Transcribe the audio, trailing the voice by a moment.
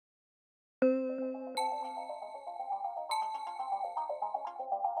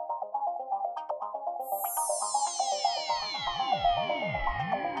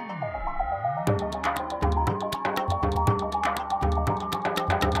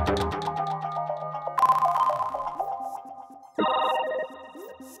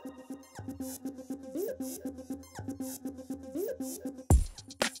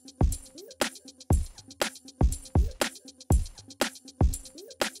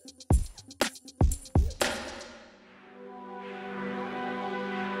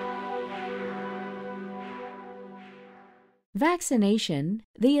Vaccination,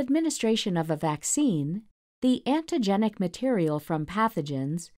 the administration of a vaccine, the antigenic material from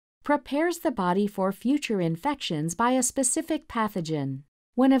pathogens, prepares the body for future infections by a specific pathogen.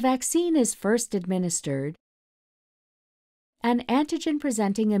 When a vaccine is first administered, an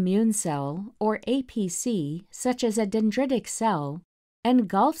antigen-presenting immune cell, or APC, such as a dendritic cell,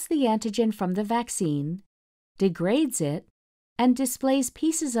 engulfs the antigen from the vaccine, degrades it, and displays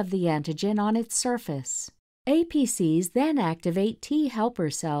pieces of the antigen on its surface. APCs then activate T helper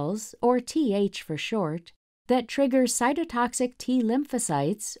cells, or Th for short, that trigger cytotoxic T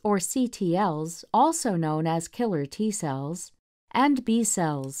lymphocytes, or CTLs, also known as killer T cells, and B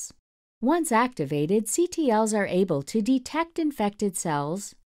cells. Once activated, CTLs are able to detect infected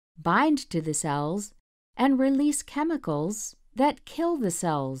cells, bind to the cells, and release chemicals that kill the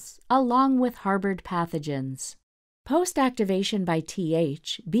cells, along with harbored pathogens. Post-activation by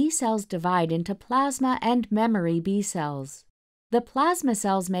Th, B cells divide into plasma and memory B cells. The plasma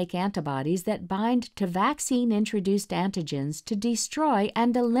cells make antibodies that bind to vaccine-introduced antigens to destroy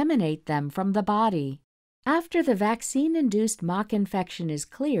and eliminate them from the body. After the vaccine-induced mock infection is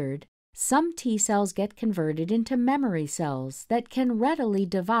cleared, some T cells get converted into memory cells that can readily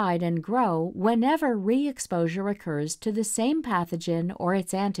divide and grow whenever re-exposure occurs to the same pathogen or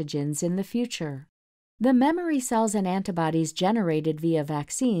its antigens in the future. The memory cells and antibodies generated via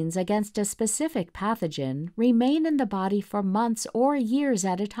vaccines against a specific pathogen remain in the body for months or years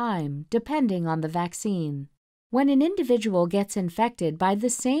at a time, depending on the vaccine. When an individual gets infected by the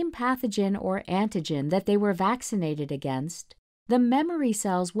same pathogen or antigen that they were vaccinated against, the memory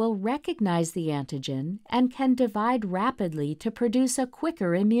cells will recognize the antigen and can divide rapidly to produce a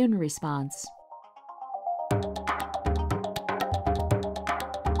quicker immune response.